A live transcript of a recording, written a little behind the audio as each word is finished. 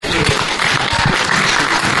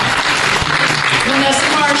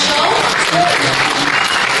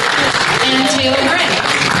Taylor Gray.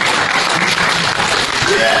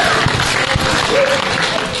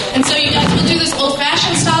 And so you guys will do this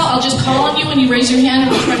old-fashioned style. I'll just call on you when you raise your hand,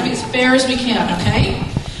 and we'll try to be as fair as we can, okay?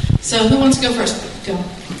 So who wants to go first? Go.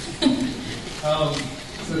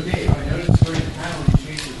 So Dave, I noticed during the panel you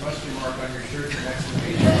changed the question mark on your shirt to an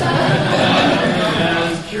exclamation. And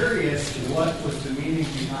I was curious what was the meaning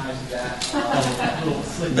behind that little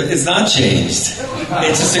slip. But it's not changed.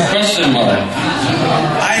 It's just a question mark.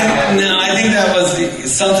 I think that was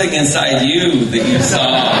something inside you that you saw.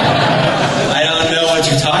 I don't know what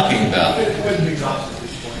you're talking about. It wasn't exhausted at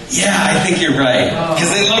this point. Yeah, I think you're right. Because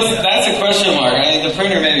that's a question mark. I mean, the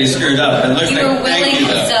printer may be screwed up. It looks You were willing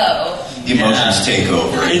so. Emotions take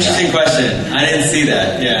over. Interesting question. I didn't see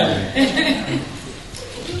that. Yeah.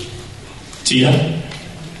 Tia?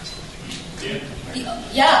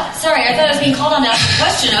 Yeah, sorry, I thought I was being called on to ask a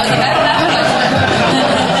question. I was like, I don't have a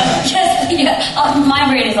question. Yes, yeah. My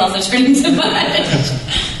brain is also turning to mud.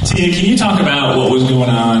 Tia, can you talk about what was going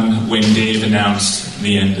on when Dave announced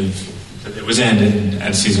the end of that it was ended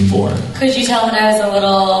at season 4? Could you tell that I was a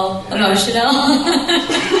little emotional?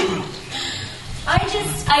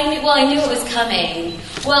 I knew it was coming.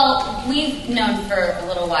 Well, we've known for a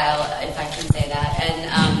little while, if I can say that,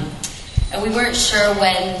 and we weren't sure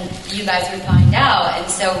when you guys would find out. And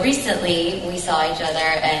so recently we saw each other,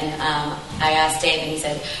 and I asked Dave, and he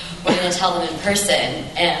said, "We're going to tell them in person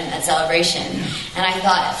at Celebration." And I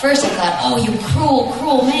thought, oh, you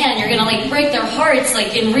cruel man, you're going to break their hearts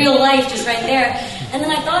in real life, just right there. And then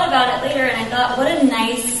I thought about it later, and I thought, what a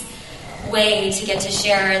nice way to get to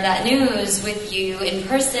share that news with you in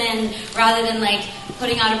person, rather than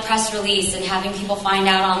putting out a press release and having people find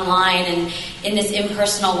out online and in this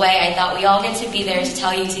impersonal way. I thought we all get to be there to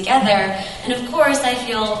tell you together. And of course I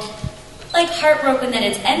feel heartbroken that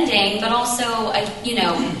it's ending, but also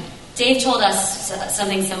Dave told us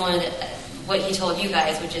something similar to what he told you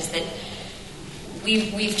guys, which is that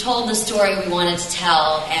we've told the story we wanted to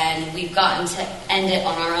tell, and we've gotten to end it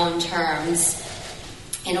on our own terms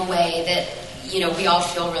in a way that we all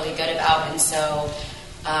feel really good about. And so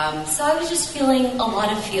I was just feeling a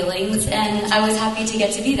lot of feelings, and I was happy to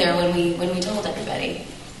get to be there when we told everybody.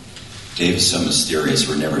 Dave is so mysterious,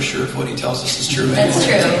 we're never sure if what he tells us is true. That's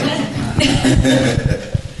true.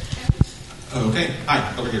 Okay,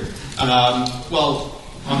 hi, over here. Well,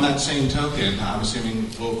 on that same token, I'm assuming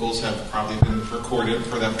vocals have probably been recorded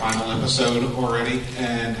for that final episode already,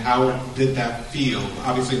 and how did that feel?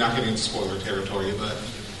 Obviously not getting into spoiler territory, but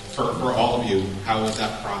for all of you, how was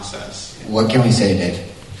that process? What can we say, Dave?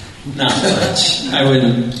 Not much. I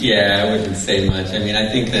wouldn't say much. I mean,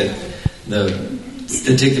 I think that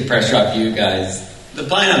to take the pressure off you guys, the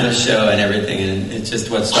plan of the show and everything, and it's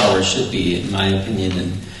just what Star Wars should be, in my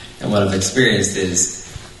opinion, and what I've experienced is,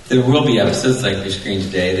 there will be episodes like your screen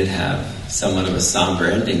today that have somewhat of a somber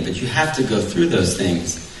ending, but you have to go through those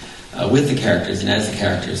things with the characters and as the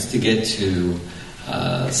characters to get to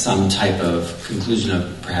some type of conclusion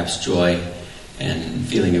of perhaps joy and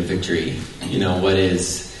feeling of victory. What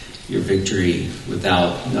is your victory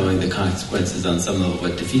without knowing the consequences on some level of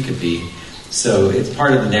what defeat could be? So it's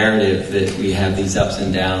part of the narrative that we have these ups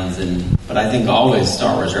and downs, but I think always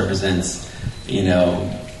Star Wars represents,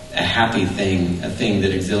 a happy thing, a thing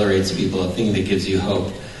that exhilarates people, a thing that gives you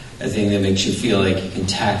hope, a thing that makes you feel like you can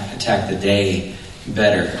attack the day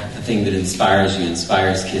better, a thing that inspires you,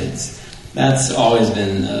 inspires kids. That's always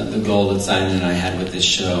been the goal that Simon and I had with this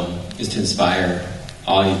show, is to inspire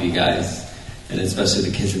all of you guys, and especially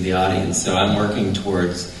the kids in the audience. So I'm working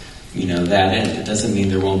towards, that end. It doesn't mean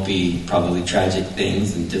there won't be probably tragic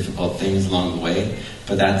things and difficult things along the way,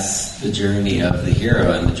 but that's the journey of the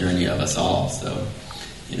hero and the journey of us all. So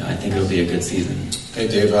I think it'll be a good season. Hey,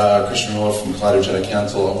 Dave, Christian Miller from Collider Jedi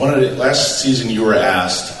Council. Last season you were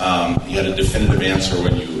asked, you had a definitive answer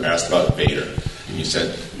when you asked about Vader. And you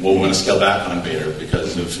said, well, we're going to scale back on Vader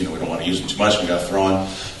because of, we don't want to use him too much, we got thrown.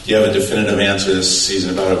 Do you have a definitive answer this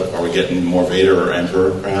season about it? Are we getting more Vader or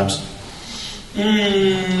Emperor, perhaps?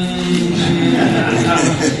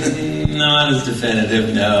 Not as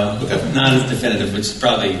definitive, no. Okay. Not as definitive, which is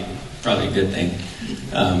probably a good thing.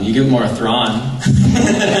 You get more Thrawn. So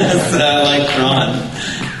I like Thrawn.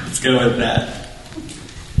 Let's go with that.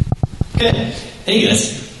 Okay. Hey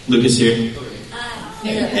guys, Lucas here.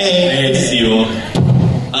 Hey, to see you all.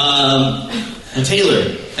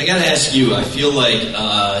 Taylor, I gotta ask you, I feel like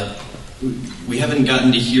we haven't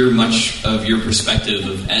gotten to hear much of your perspective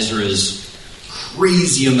of Ezra's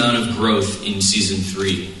crazy amount of growth in season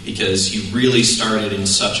 3, because he really started in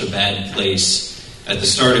such a bad place at the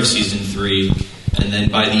start of season 3, and then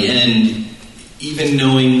by the end, even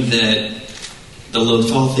knowing that the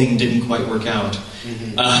Lothal thing didn't quite work out,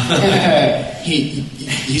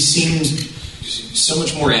 He seemed so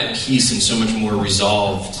much more at peace and so much more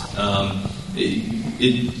resolved.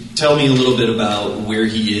 Tell me a little bit about where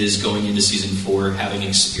he is going into season 4, having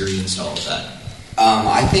experienced all of that.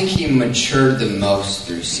 I think he matured the most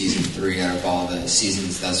through season 3 out of all the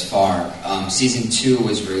seasons thus far. Season 2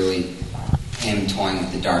 was really him toying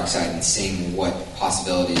with the dark side and seeing what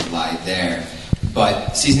possibilities lie there.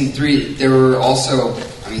 But season 3, there were also,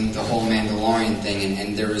 the whole Mandalorian thing,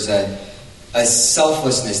 and there was a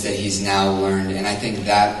selflessness that he's now learned, and I think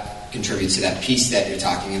that contributes to that peace that you're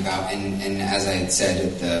talking about. And as I had said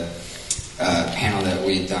at the panel that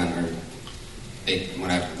we had done, or big,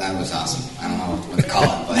 whatever, that was awesome. I don't know what to call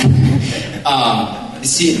it, but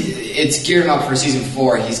it's geared him up for season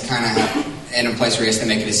 4. He's kind of in a place where he has to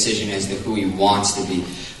make a decision as to who he wants to be.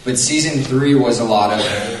 But season 3 was a lot of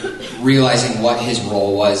realizing what his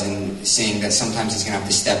role was and seeing that sometimes he's going to have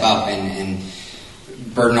to step up and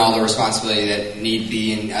burden all the responsibility that need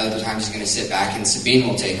be, and other times he's going to sit back and Sabine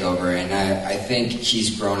will take over. And I think he's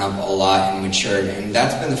grown up a lot and matured, and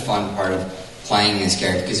that's been the fun part of playing this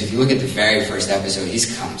character, because if you look at the very first episode,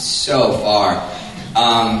 he's come so far,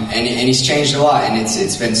 and he's changed a lot, and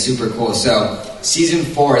it's been super cool. So season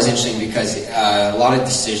 4 is interesting because a lot of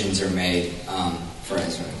decisions are made for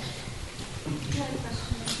Ezra.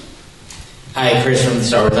 Hi, Chris from the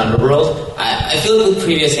Star Wars Underworld. I feel like with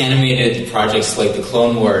previous animated projects like the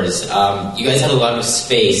Clone Wars, you guys had a lot of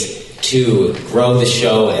space to grow the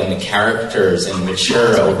show and the characters and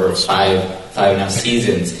mature over five and a half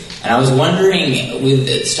seasons. And I was wondering,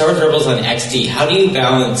 with Star Wars Rebels on XD, how do you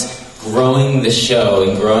balance growing the show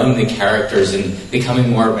and growing the characters and becoming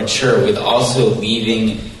more mature with also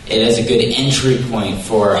leaving it as a good entry point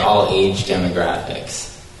for all age demographics?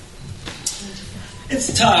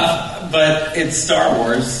 It's tough, but it's Star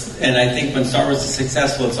Wars, and I think when Star Wars is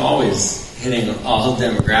successful, it's always hitting all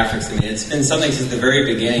demographics. It's been something since the very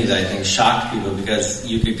beginning that I think shocked people, because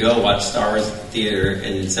you could go watch Star Wars at the theater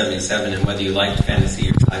in 77, and whether you liked fantasy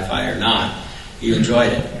or sci-fi or not, you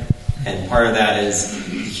enjoyed it. And part of that is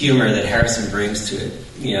the humor that Harrison brings to it,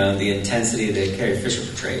 the intensity that Carrie Fisher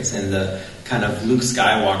portrays, and the kind of Luke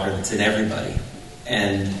Skywalker that's in everybody.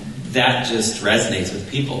 And that just resonates with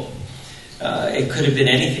people. It could have been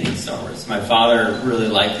anything in Star Wars. My father really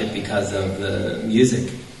liked it because of the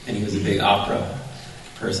music, and he was a big opera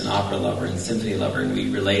person, opera lover and symphony lover, and we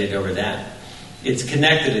related over that. It's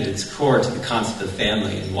connected at its core to the concept of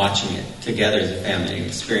family and watching it together as a family and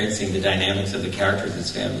experiencing the dynamics of the characters as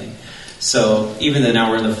family. So even though now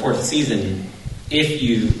we're in the 4th season, if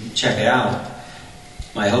you check it out,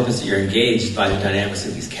 my hope is that you're engaged by the dynamics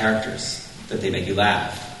of these characters, that they make you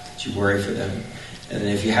laugh, that you worry for them. And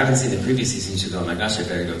if you haven't seen the previous seasons, you go, oh my gosh, I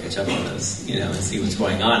better go catch up on those, and see what's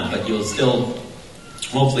going on. But you'll still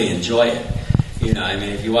hopefully enjoy it.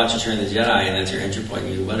 If you watch Return of the Jedi and that's your entry point,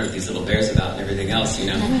 you what are these little bears about and everything else, you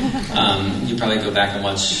probably go back and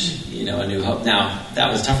watch, A New Hope. Now, that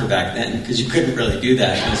was tougher back then because you couldn't really do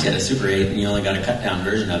that unless you had a Super 8 and you only got a cut-down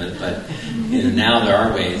version of it. But, now there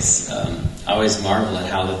are ways. I always marvel at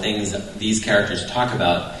how the things that these characters talk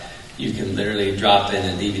about, you can literally drop in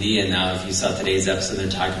a DVD, and now if you saw today's episode, they're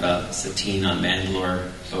talking about Satine on Mandalore,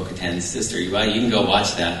 Bo-Katan's sister. Well, you can go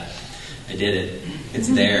watch that. I did it. It's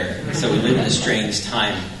there. So we live in a strange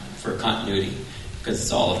time for continuity because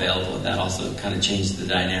it's all available, and that also kind of changed the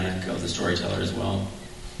dynamic of the storyteller as well.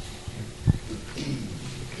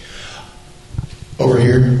 Over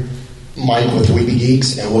here, Mike with Weeby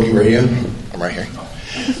Geeks and Wookiee Radio. I'm right here.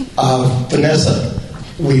 Vanessa,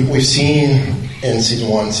 we've seen in season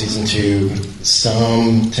 1, season 2,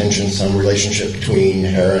 some tension, some relationship between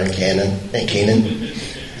Hera and Kanan.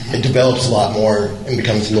 It develops a lot more and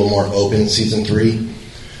becomes a little more open in season 3.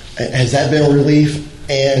 Has that been a relief?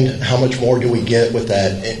 And how much more do we get with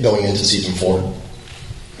that going into season 4?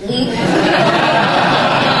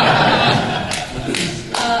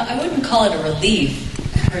 I wouldn't call it a relief,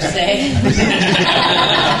 per se.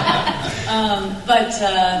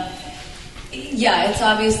 Yeah, it's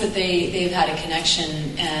obvious that they've had a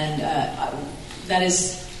connection, and that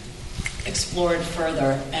is explored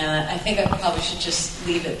further. And I think I probably should just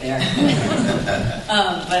leave it there.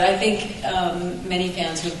 But I think many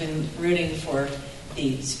fans who've been rooting for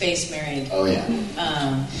the space married,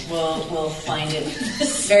 will find it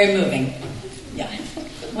very moving. Yeah.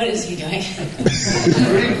 What is he doing?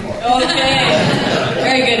 Okay.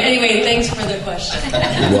 Very good. Anyway, thanks for the question.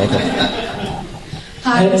 You're welcome.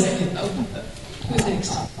 Hi. Who's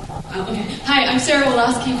next? Okay. Hi, I'm Sarah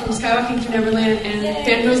Woloski from Skywalking for Neverland and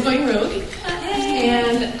Fangirls Going Rogue.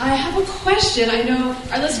 And I have a question. I know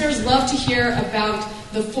our listeners love to hear about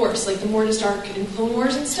the Force, like the Mortis arc in Clone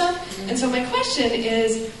Wars and stuff. And so my question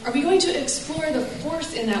is, are we going to explore the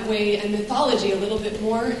Force in that way and mythology a little bit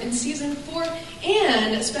more in season 4?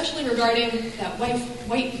 And especially regarding that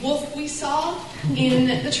white wolf we saw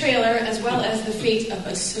in the trailer, as well as the fate of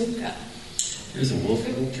Ahsoka. There's a wolf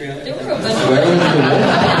in the trailer? There were a bunch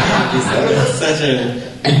such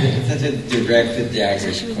a directed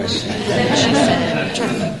daggerish question.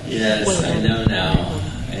 Yes, I know now.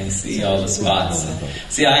 I see all the spots.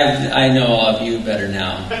 See, I know all of you better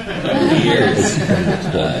now over the years.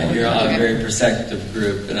 You're all a very perceptive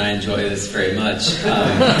group, and I enjoy this very much.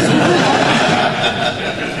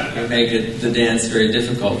 You make the dance very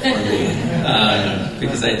difficult for me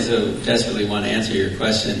because I so desperately want to answer your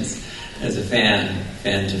questions as a fan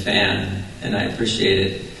to fan, and I appreciate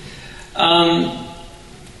it.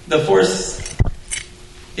 The Force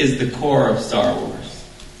is the core of Star Wars,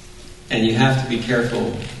 and you have to be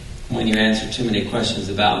careful when you answer too many questions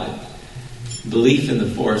about it. Belief in the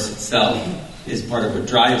Force itself is part of what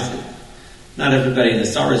drives it. Not everybody in the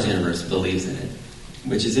Star Wars universe believes in it,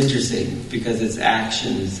 which is interesting because its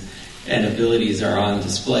actions and abilities are on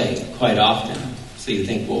display quite often. So you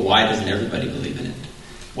think, well, why doesn't everybody believe in it?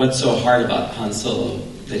 What's so hard about Han Solo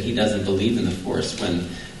that he doesn't believe in the Force when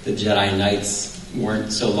the Jedi Knights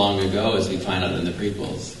weren't so long ago, as we find out in the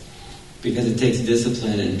prequels? Because it takes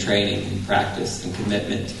discipline and training and practice and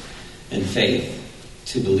commitment and faith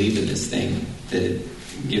to believe in this thing, that it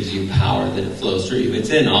gives you power, that it flows through you. It's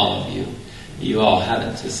in all of you. You all have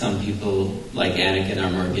it. So some people, like Anakin, are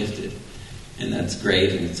more gifted. And that's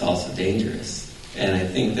great, and it's also dangerous. And I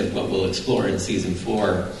think that what we'll explore in Season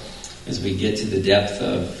 4 as we get to the depth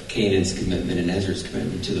of Kanan's commitment and Ezra's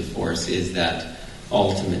commitment to the Force is that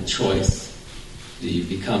ultimate choice. Do you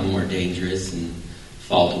become more dangerous and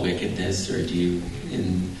fall to wickedness, or do you,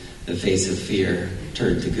 in the face of fear,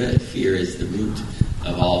 turn to good? Fear is the root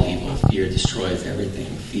of all evil. Fear destroys everything.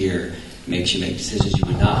 Fear makes you make decisions you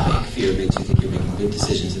would not make. Fear makes you think you're making good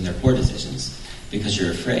decisions and they're poor decisions because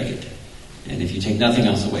you're afraid. And if you take nothing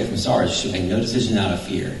else away from Star Wars, you should make no decision out of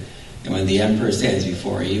fear. And when the Emperor stands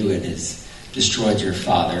before you and has destroyed your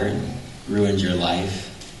father and ruined your life,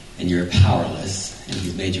 and you're powerless, and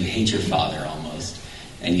he's made you hate your father almost,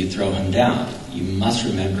 and you throw him down, you must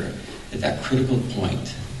remember at that critical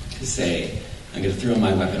point to say, I'm going to throw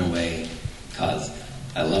my weapon away because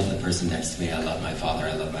I love the person next to me, I love my father,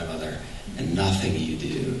 I love my mother, and nothing you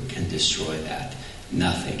do can destroy that.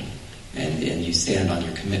 Nothing. And you stand on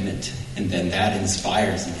your commitment, and then that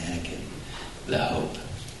inspires in Anakin the hope.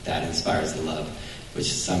 That inspires the love, which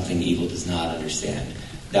is something evil does not understand.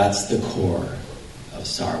 That's the core of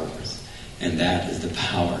Star Wars. And that is the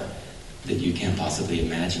power that you can't possibly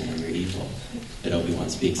imagine when you're evil, that Obi-Wan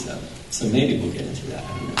speaks of. So maybe we'll get into that.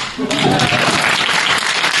 I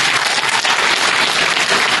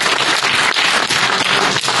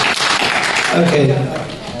don't know. Okay.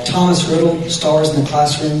 Thomas Riddle, Star Wars in the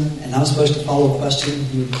Classroom, and I'm supposed to follow a question.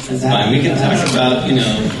 That's fine. We can talk about,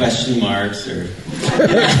 question marks or... I'm going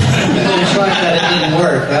to try that it didn't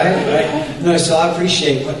work, right? No, so I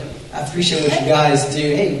appreciate what you guys do.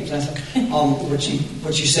 Hey,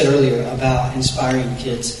 what you said earlier about inspiring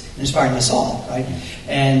kids, inspiring us all, right?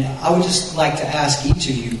 And I would just like to ask each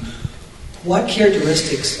of you, what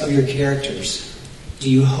characteristics of your characters do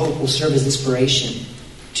you hope will serve as inspiration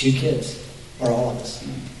to kids or all of us?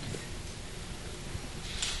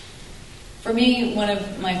 For me, one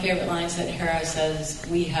of my favorite lines that Hera says,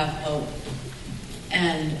 "We have hope."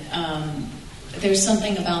 And there's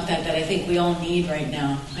something about that I think we all need right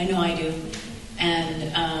now. I know I do.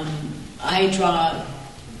 And I draw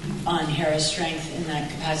on Hera's strength in that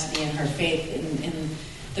capacity and her faith in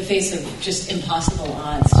the face of just impossible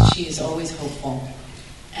odds. She is always hopeful.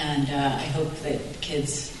 And I hope that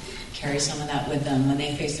kids carry some of that with them when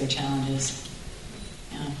they face their challenges.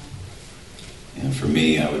 Yeah. And for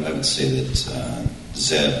me, I would say that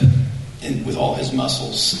Zeb, with all his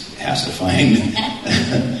muscles, has to find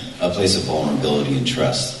a place of vulnerability and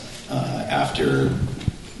trust after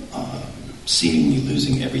seemingly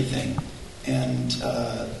losing everything and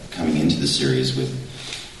coming into the series with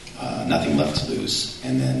nothing left to lose,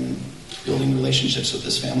 and then building relationships with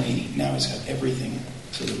this family. Now he's got everything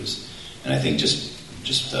to lose, and I think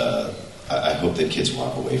I hope that kids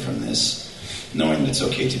walk away from this knowing that it's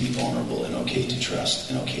okay to be vulnerable and okay to trust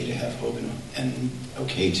and okay to have hope and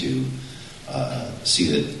okay to see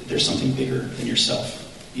that there's something bigger than yourself,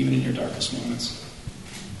 even in your darkest moments.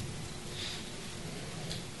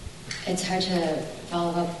 It's hard to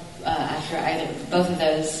follow up after both of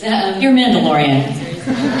those. You're Mandalorian.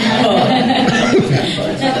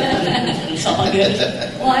 It's all good.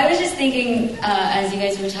 Well, I was just thinking, as you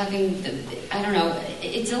guys were talking, I don't know,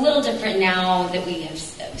 it's a little different now that we have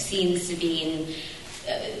seen Sabine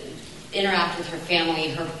interact with her family,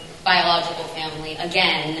 her biological family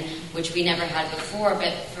again, which we never had before.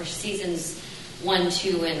 But for seasons 1,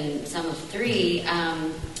 2, and some of 3,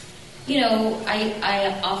 I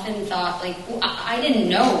often thought, like, I didn't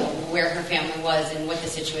know where her family was and what the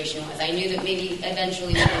situation was. I knew that maybe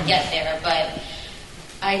eventually we would get there, but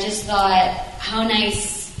I just thought, how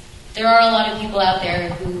nice. There are a lot of people out there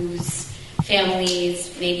whose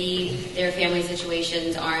families, maybe their family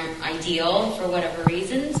situations aren't ideal for whatever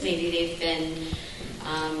reasons. Maybe they've been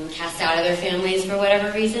cast out of their families for whatever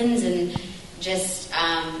reasons, and just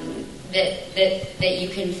that you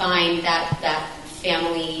can find that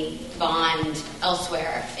family bond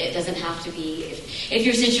elsewhere. It doesn't have to be, if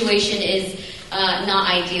your situation is not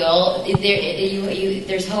ideal,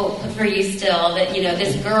 there's hope for you still. That,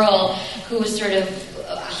 this girl who was sort of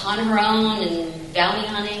on her own and bounty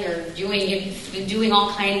hunting or doing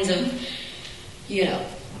all kinds of,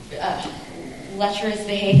 lecherous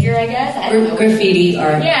behavior, I guess. I don't know. Graffiti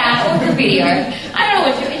art. Yeah, or graffiti art. I don't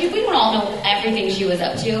know we don't all know everything she was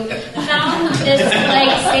up to. Found this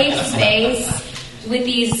safe space with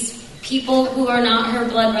these people who are not her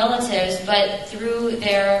blood relatives, but through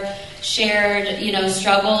their shared,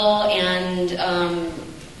 struggle and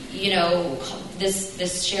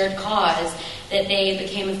this shared cause, that they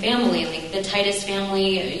became a family, like the tightest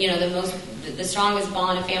family, the strongest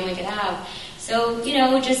bond a family could have. So,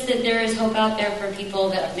 just that there is hope out there for people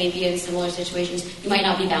that may be in similar situations. You might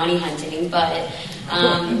not be bounty hunting, but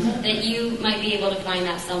that you might be able to find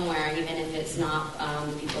that somewhere, even if it's not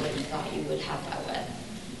the people that you thought you would have that with.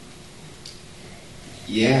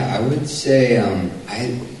 Yeah, I would say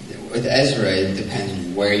with Ezra, it depends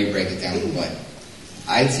where you break it down, but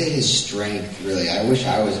I'd say his strength, really, I wish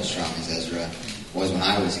I was as strong as Ezra was when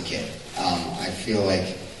I was a kid. I feel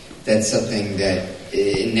like that's something that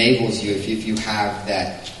enables you, if you have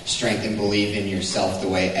that strength and believe in yourself the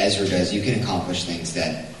way Ezra does, you can accomplish things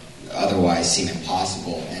that otherwise seem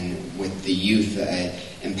impossible. And with the youth,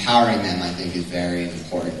 empowering them, I think, is very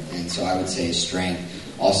important. And so I would say strength.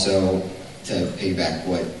 Also, to piggyback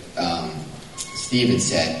what Steve had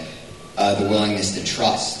said, the willingness to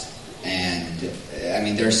trust. And,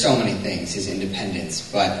 there are so many things, his independence,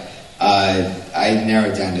 but I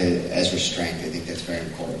narrowed down to Ezra's strength. I think that's very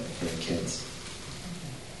important for the kids.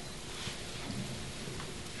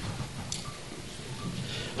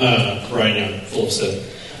 Ryan Young, full of Sith.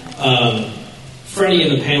 Freddie in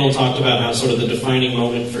the panel talked about how sort of the defining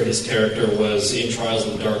moment for his character was in Trials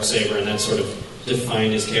of the Darksaber, and that sort of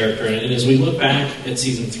defined his character. And as we look back at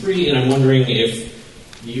season 3, and I'm wondering if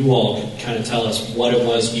you all could kind of tell us what it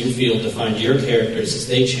was you feel defined your characters as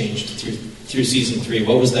they changed through season 3.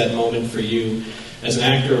 What was that moment for you as an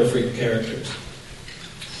actor or for your characters?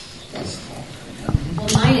 Well,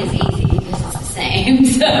 mine is easy because it's the same,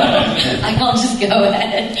 so I'll just go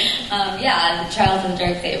ahead. The Trials of the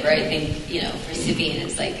Darksaber, I think, for Sabine,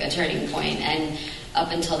 it's like a turning point, and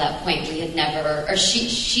up until that point, we had never, or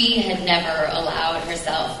she had never allowed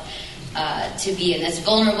herself to be in this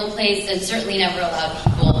vulnerable place, and certainly never allowed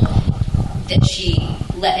people that she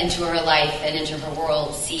let into her life and into her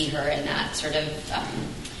world see her in that sort of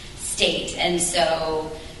state. And so,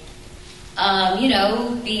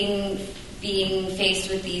 being faced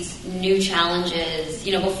with these new challenges,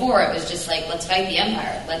 before it was just like, let's fight the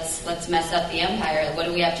Empire, let's mess up the Empire. What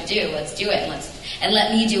do we have to do? Let's do it, and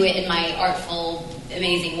let me do it in my artful,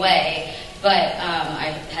 amazing way. But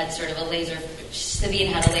I had sort of Sabine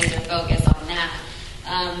had a laser focus on that.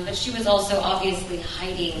 But she was also obviously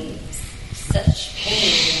hiding such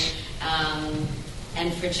pain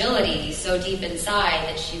and fragility so deep inside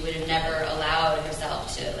that she would have never allowed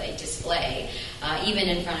herself to display, even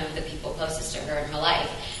in front of the people closest to her in her life.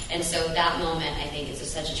 And so that moment, I think, is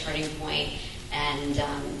such a turning point. And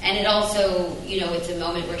it also, it's a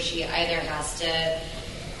moment where she either has to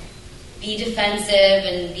be defensive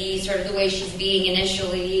and be sort of the way she's being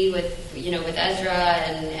initially with Ezra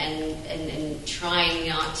and trying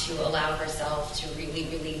not to allow herself to really,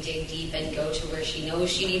 really dig deep and go to where she knows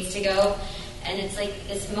she needs to go. And it's like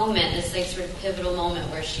this moment, this sort of pivotal moment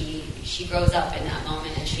where she grows up in that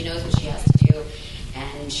moment and she knows what she has to do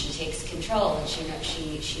and she takes control and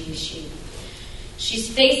she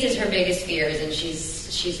faces her biggest fears and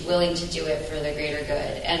she's willing to do it for the greater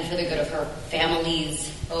good and for the good of her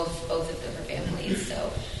families, both of her families.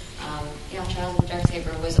 So, Trials of the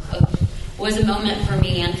Darksaber was a moment for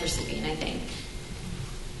me and for Sabine, I think.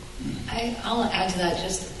 I'll add to that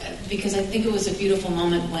just because I think it was a beautiful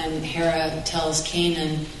moment when Hera tells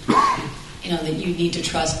Kanan, that you need to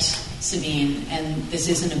trust Sabine and this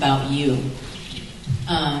isn't about you.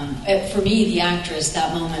 For me, the actress,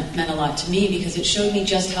 that moment meant a lot to me because it showed me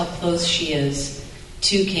just how close she is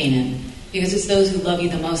to Kanan. Because it's those who love you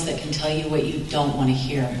the most that can tell you what you don't want to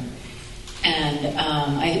hear. And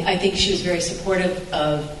I think she was very supportive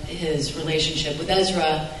of his relationship with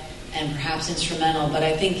Ezra and perhaps instrumental, but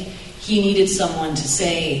I think he needed someone to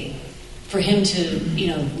say, for him to,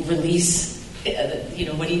 release,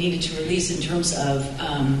 what he needed to release in terms of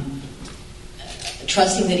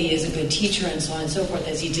trusting that he is a good teacher and so on and so forth,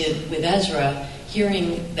 as he did with Ezra.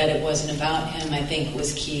 Hearing that it wasn't about him, I think,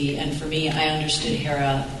 was key. And for me, I understood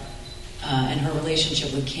Hera and her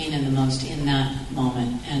relationship with Kanan the most in that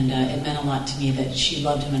moment. And it meant a lot to me that she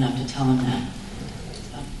loved him enough to tell him that.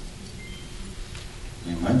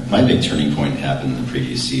 Yeah, my big turning point happened in the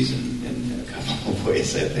previous season in a couple of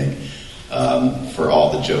ways, I think. For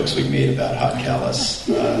all the jokes we made about Hot Callus,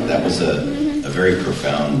 that was a very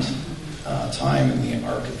profound time in the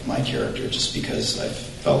arc of my character, just because I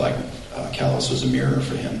felt like Callus was a mirror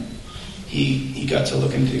for him. He got to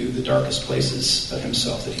look into the darkest places of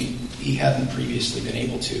himself that he hadn't previously been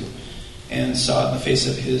able to, and saw it in the face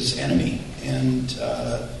of his enemy, and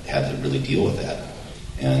had to really deal with that.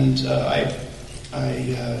 And I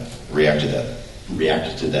reacted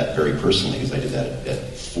to that very personally, because I did that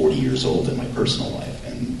at 40 years old in my personal life,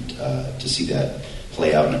 and to see that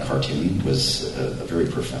play out in a cartoon was a very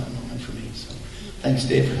profound moment for me. So, thanks,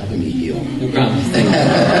 Dave, for helping me heal. No problem.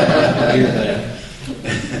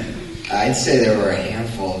 I'd say there were a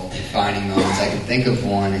handful of defining moments. I can think of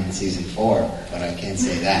one in season 4, but I can't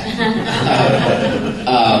say that. I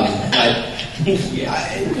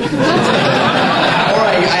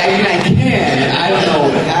can. I don't know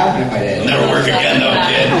what would happen if I did. Never work again, though,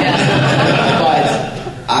 kid. But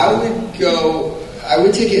I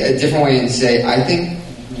would take it a different way and say, I think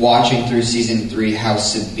watching through season 3 how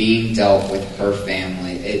Sabine dealt with her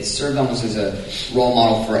family, it served almost as a role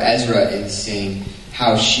model for Ezra in seeing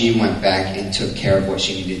how she went back and took care of what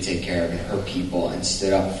she needed to take care of and her people, and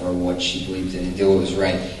stood up for what she believed in and did what was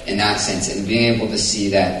right in that sense. And being able to see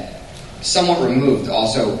that somewhat removed,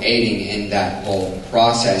 also aiding in that whole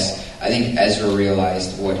process, I think Ezra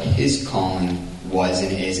realized what his calling was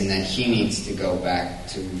and is, and that he needs to go back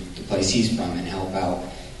to the place he's from and help out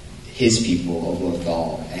his people of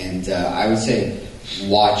Lothal. And I would say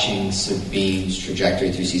watching Sabine's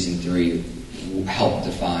trajectory through season 3 helped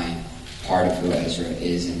define part of who Ezra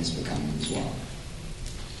is and is becoming as well.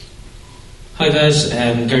 Hi guys,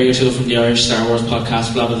 Gary O'Toole from the Irish Star Wars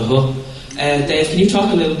podcast, Blab of the Hull. Dave, can you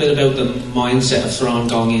talk a little bit about the mindset of Thrawn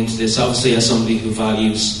going into this? Obviously, as somebody who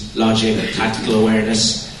values logic, tactical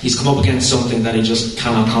awareness, he's come up against something that he just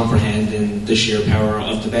cannot comprehend in the sheer power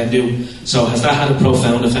of the Bendu. So has that had a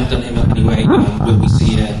profound effect on him in any way? Will we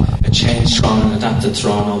see a changed Thrawn, an adapted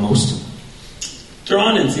Thrawn almost?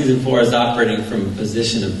 Thrawn in season 4 is operating from a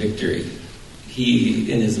position of victory. He,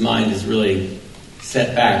 in his mind, is really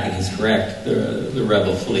set back, and he's correct, the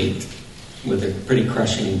rebel fleet with a pretty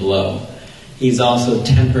crushing blow. He's also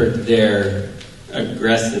tempered their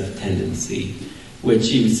aggressive tendency, which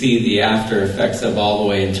you see the after effects of all the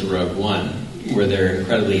way into Rogue One, where they're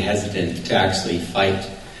incredibly hesitant to actually fight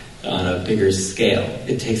on a bigger scale.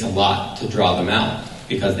 It takes a lot to draw them out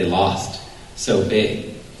because they lost so big.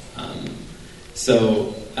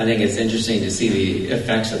 So I think it's interesting to see the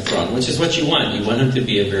effects of Thrawn, which is what you want. You want him to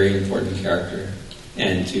be a very important character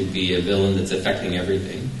and to be a villain that's affecting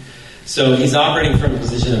everything. So he's operating from a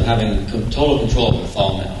position of having total control of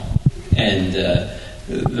Lothal now. And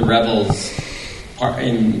the rebels,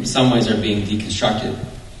 in some ways, are being deconstructed.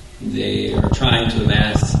 They are trying to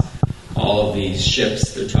amass all of these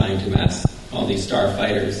ships. They're trying to amass all these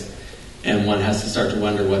starfighters. And one has to start to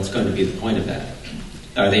wonder what's going to be the point of that.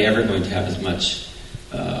 Are they ever going to have as much,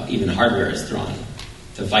 even hardware as Thrawn,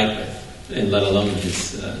 to fight with, and let alone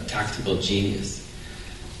his tactical genius?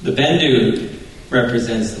 The Bendu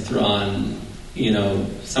represents the Thrawn,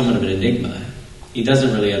 somewhat of an enigma. He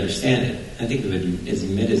doesn't really understand it. I think of it as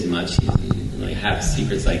mid as much. He doesn't really have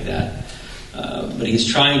secrets like that. But he's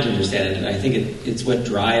trying to understand it, and I think it's what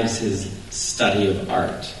drives his study of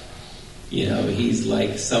art. He's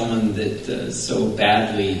like someone that so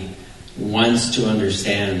badly wants to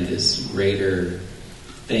understand this greater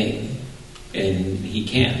thing, and he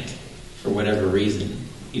can't, for whatever reason.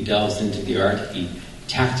 He delves into the art, he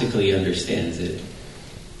tactically understands it,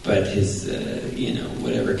 but his,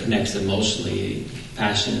 whatever connects emotionally,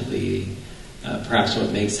 passionately, perhaps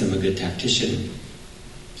what makes him a good tactician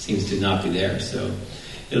seems to not be there. So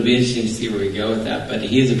it'll be interesting to see where we go with that, but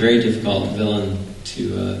he is a very difficult villain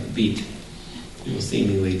to beat. It will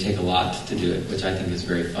seemingly take a lot to do it, which I think is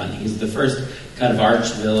very fun. He's the first kind of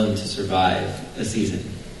arch villain to survive a season.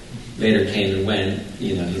 Vader came and went,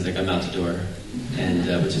 he's like, I'm out the door, and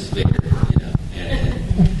which is Vader,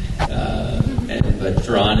 but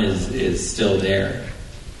Thrawn is still there,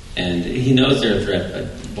 and he knows they're a threat,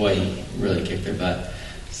 but boy, he really kicked their butt.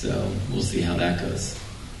 So we'll see how that goes.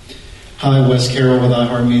 Hi, Wes Carroll with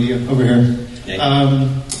iHeartMedia over here.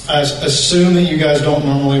 I assume that you guys don't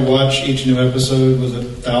normally watch each new episode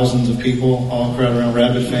with thousands of people all crowd around,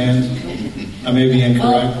 rabid fans. I may be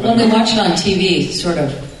incorrect. Well, we watch it on TV, sort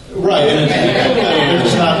of. Right, and they're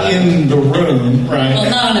just not in the room, right? Well,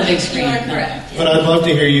 not on a big screen. Correct. But I'd love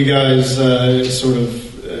to hear you guys sort of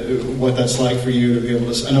what that's like for you to be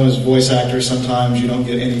able to. I know as voice actors, sometimes you don't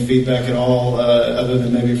get any feedback at all, other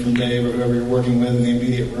than maybe from Dave or whoever you're working with in the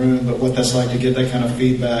immediate room. But what that's like to get that kind of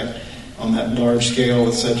feedback on that large scale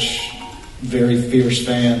with such very fierce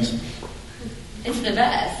fans. It's the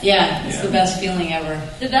best. Yeah, it's the best feeling ever.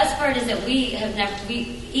 The best part is that we have never.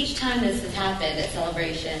 Each time this has happened at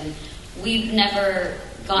Celebration, we've never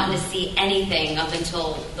gotten to see anything up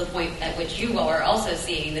until the point at which you all are also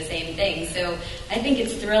seeing the same thing. So I think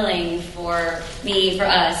it's thrilling for me, for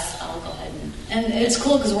us. I'll go ahead and it's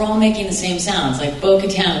cool because we're all making the same sounds. Like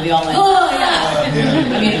Bo-Katan, we all went, oh yeah.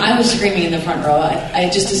 I mean, I was screaming in the front row. I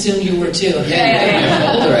just assumed you were too.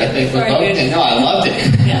 Yeah. Older, I think, with Bo-Katan. No, I loved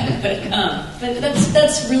it. Yeah, but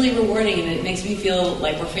that's really rewarding, and it makes me feel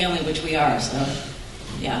like we're family, which we are. So,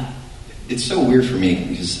 yeah. It's so weird for me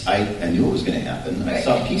because I knew it was going to happen. I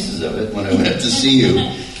saw pieces of it when I went up to see you,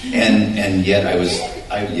 and yet I was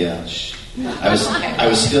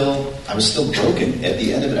still broken at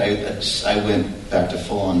the end of it. I went back to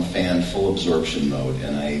full-on fan, full absorption mode,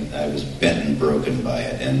 and I was bent and broken by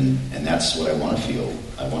it, and that's what I want to feel.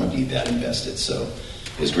 I want to be that invested. So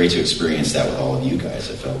it was great to experience that with all of you guys.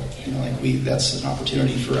 I felt like that's an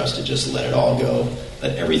opportunity for us to just let it all go,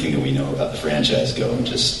 let everything that we know about the franchise go, and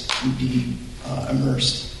just be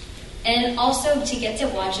immersed. And also to get to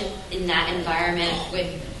watch it in that environment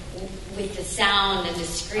with the sound and the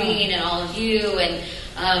screen and all of you, and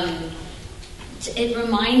it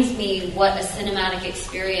reminds me what a cinematic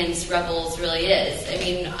experience Rebels really is. I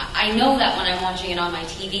mean, I know that when I'm watching it on my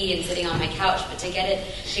TV and sitting on my couch, but to get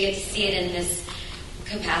to see it in this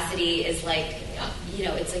capacity is like,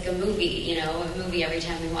 it's like a movie, a movie every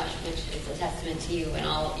time we watch, which is a testament to you and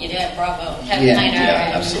all, Yeah, bravo. Kevin Miner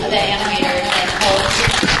and the animators and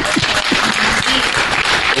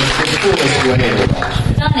It's the coolest way to watch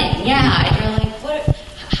it. Stunning, yeah. And you're like,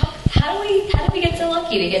 how did we get so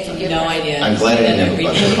lucky to get to do No idea. I'm glad I didn't have a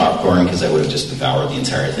bunch of popcorn because I would have just devoured the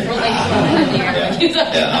entire thing.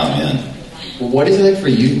 Man. What is it like for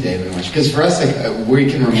you, David? Because for us, we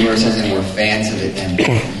can remove ourselves and we're fans of it, and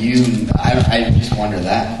I just wonder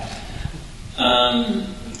that.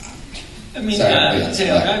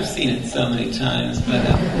 I've seen it so many times, but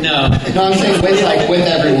no. No, I'm saying with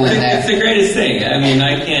everyone there. It's the greatest thing. I mean,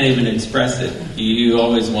 I can't even express it. You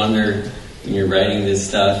always wonder when you're writing this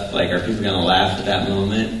stuff, like, are people going to laugh at that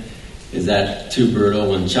moment? Is that too brutal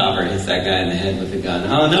when Chopper hits that guy in the head with a gun?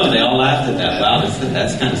 Oh no, they all laughed at that. Wow,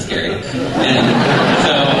 that's kind of scary. And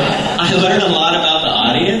so I learned a lot about the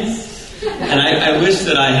audience, and I wish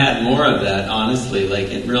that I had more of that, honestly. Like,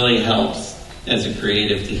 it really helps as a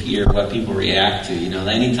creative to hear what people react to.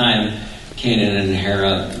 Anytime Kanan and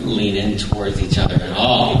Hera lean in towards each other at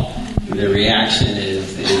all, the reaction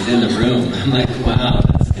is in the room. I'm like, wow,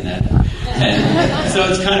 that's gonna. And so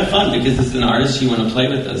it's kind of fun because as an artist, you want to play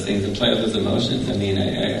with those things and play with those emotions. I mean,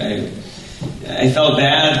 I felt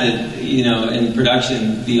bad that, in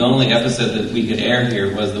production, the only episode that we could air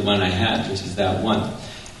here was the one I had, which is that one.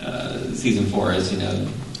 Season 4 is,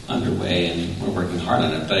 underway, and we're working hard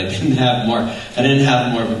on it. But I didn't have more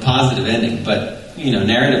of a positive ending. But,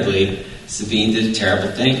 narratively, Sabine did a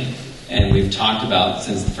terrible thing. And we've talked about,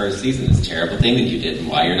 since the first season, this terrible thing that you did and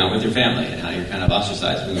why you're not with your family and how you're kind of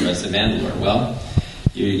ostracized from the rest of Mandalore. Well,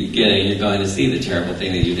 you're going to see the terrible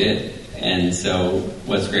thing that you did. And so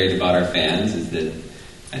what's great about our fans is that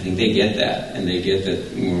I think they get that. And they get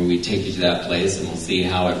that when we take you to that place, and we'll see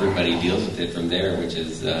how everybody deals with it from there, which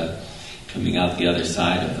is coming out the other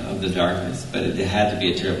side of the darkness. But it had to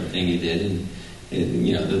be a terrible thing you did. And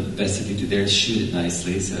the best thing you do there is shoot it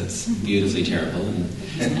nicely, so it's beautifully terrible.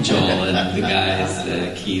 And Joel and the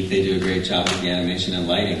guys, Keith, they do a great job with the animation and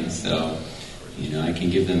lighting. So, I can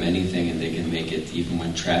give them anything, and they can make it, even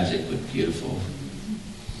when tragic, look beautiful.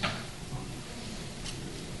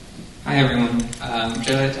 Hi everyone,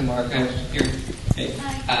 Joe Tambarka here. Hey.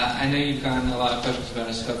 I know you've gotten a lot of questions about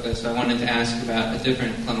Ahsoka, so I wanted to ask about a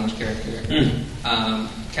different Clone Wars character.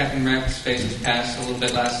 Captain Rex faced his past a little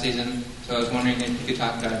bit last season, so I was wondering if you could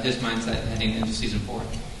talk about his mindset heading into season 4.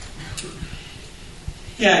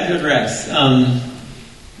 Yeah, good Rex.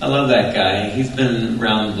 I love that guy. He's been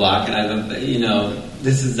around the block, and I've,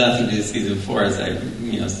 this is nothing to do with season 4 as I,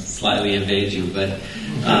 slightly evade you, but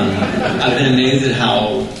I've been amazed at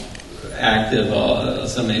how active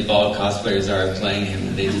so many bald cosplayers are playing him,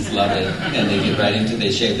 and they just love it, and they get right into it,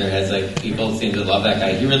 they shave their heads, like, people seem to love that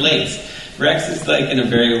guy. He relates. Rex is like, in a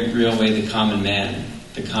very real way, the common man,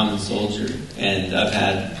 the common soldier, and I've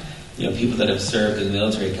had, people that have served in the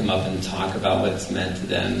military come up and talk about what it's meant to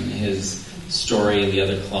them, his story and the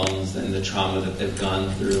other clones and the trauma that they've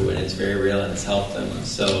gone through, and it's very real and it's helped them.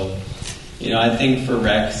 So, I think for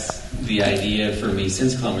Rex, the idea for me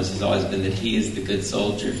since Clone Wars has always been that he is the good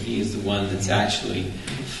soldier. He is the one that's actually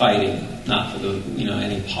fighting, not for the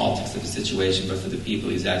any politics of the situation, but for the people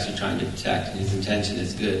he's actually trying to protect. And his intention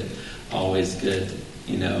is good, always good,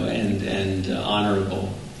 and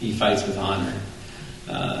honorable. He fights with honor.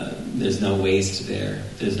 There's no waste there.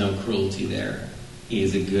 There's no cruelty there. He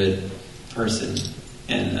is a good person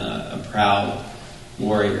and a proud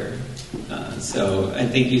warrior. So I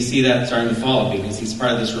think you see that starting to follow because he's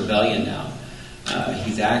part of this rebellion now.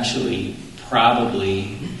 He's actually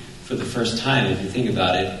probably, for the first time, if you think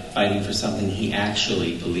about it, fighting for something he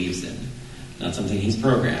actually believes in, not something he's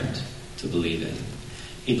programmed to believe in.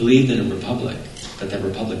 He believed in a republic, but that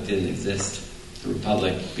republic didn't exist. The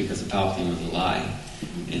republic, because of Palpatine, was a lie,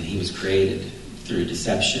 and he was created through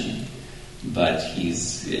deception, but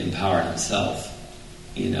he's empowered himself,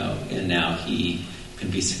 and now he can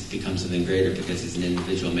become something greater because he's an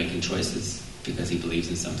individual making choices because he believes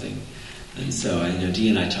in something. And so I know Dee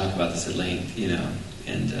and I talk about this at length,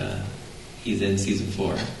 and he's in season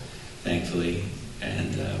 4, thankfully,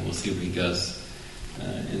 and we'll see where he goes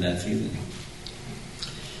in that season.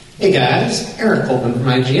 Hey guys, Eric Coleman from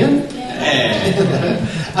IGN. Hey.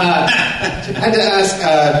 I had to ask,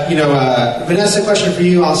 Vanessa, a question for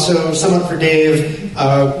you, also somewhat for Dave.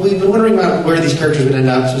 We've been wondering about where these characters would end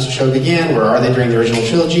up since the show began. Where are they during the original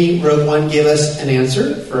trilogy? Rogue One gave us an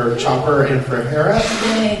answer for Chopper and for Hera.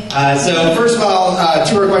 So first of all,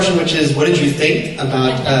 two-part question, which is, what did you think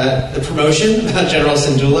about the promotion, about General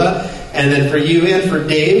Syndulla? And then for you and for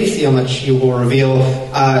Dave, see how much you will reveal.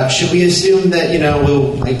 Should we assume that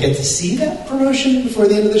we'll get to see that promotion before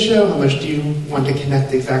the end of the show? How much do you want to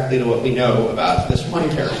connect exactly to what we know about this one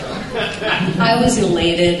character? I was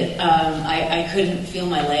elated. I couldn't feel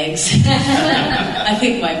my legs. I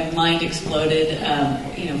think my mind exploded.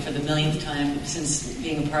 For the millionth time since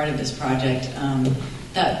being a part of this project.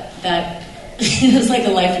 That it was like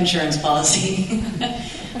a life insurance policy.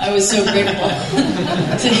 I was so grateful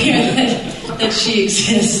to hear that she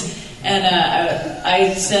exists. And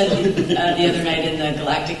I said the other night in the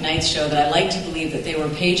Galactic Nights show that I like to believe that they were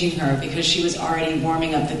paging her because she was already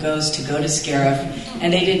warming up the ghost to go to Scarif,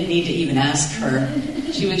 and they didn't need to even ask her.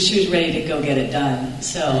 She was ready to go get it done.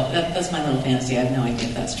 So that's my little fantasy. I have no idea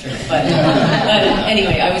if that's true. But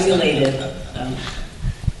anyway, I was elated. So.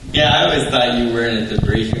 Yeah, I always thought you weren't at the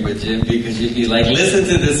briefing with Jim because you'd be like, listen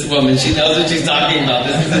to this woman. She knows what she's talking about.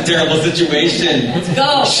 This is a terrible situation. Let's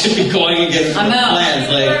go. She should be going against her plans.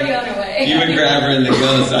 You would grab her and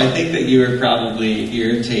go. So I think that you were probably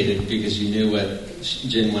irritated because you knew what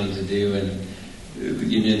Jim wanted to do and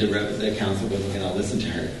you knew the council wasn't going to listen to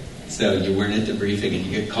her. So you weren't at the briefing and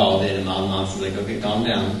you get called in and Mom was like, okay, calm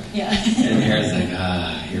down. Yeah. And Hera's like,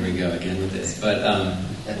 here we go again with this. But,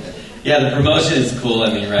 yeah, the promotion is cool.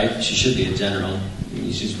 I mean, right? She should be a general. I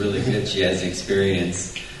mean, she's really good. She has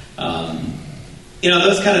experience.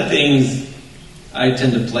 Those kind of things I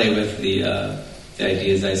tend to play with the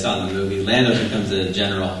ideas I saw in the movie. Lando becomes a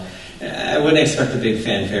general. I wouldn't expect a big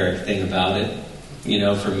fanfare thing about it.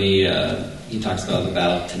 For me, he talks about the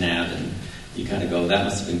Battle of Tanab, and you kind of go, that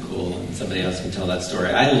must have been cool, and somebody else can tell that story.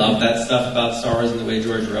 I love that stuff about Star Wars and the way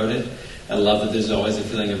George wrote it. I love that there's always a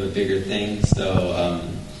feeling of a bigger thing. So,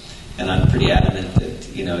 and I'm pretty adamant that,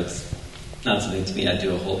 it's not something to me I'd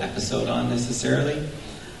do a whole episode on necessarily.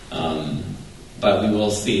 But we will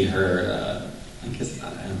see her, I guess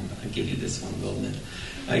I'll give you this one, Goldman.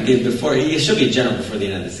 She'll be a general before the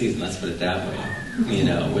end of the season, let's put it that way,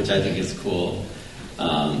 which I think is cool.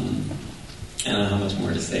 I don't know how much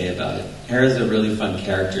more to say about it. Hera's a really fun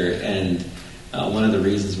character, and one of the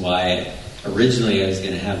reasons why originally I was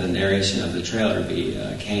going to have the narration of the trailer be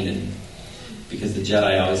Kanan, because the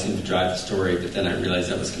Jedi always seem to drive the story, but then I realized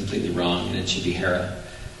that was completely wrong, and it should be Hera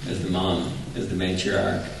as the mom, as the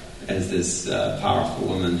matriarch, as this powerful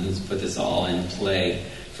woman who's put this all in play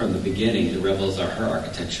from the beginning. The Rebels are her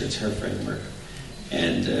architecture, it's her framework.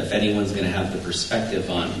 And if anyone's going to have the perspective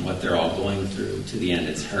on what they're all going through to the end,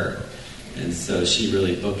 it's her. And so she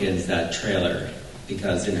really bookends that trailer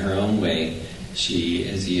because in her own way, she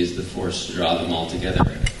has used the Force to draw them all together.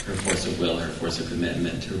 her force of will, her force of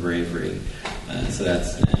commitment, her bravery. So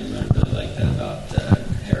that's, I really like that about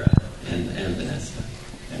Hera and Vanessa.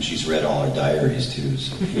 And she's read all our diaries too.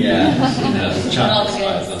 So. Yeah, she knows. Chocolate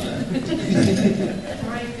spies on that. All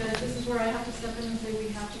right, good. This is where I have to step in and say we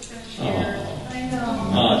have to finish here. I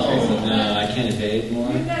know. Oh, Tracy, no, I can't evade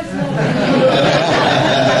more. You guys know.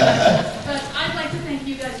 But I'd like to thank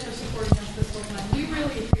you guys for supporting us this whole time. We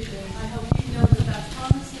really appreciate it. I hope you know that that's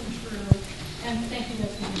honest and true. And thank you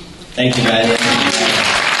guys for being here. Thank you, guys.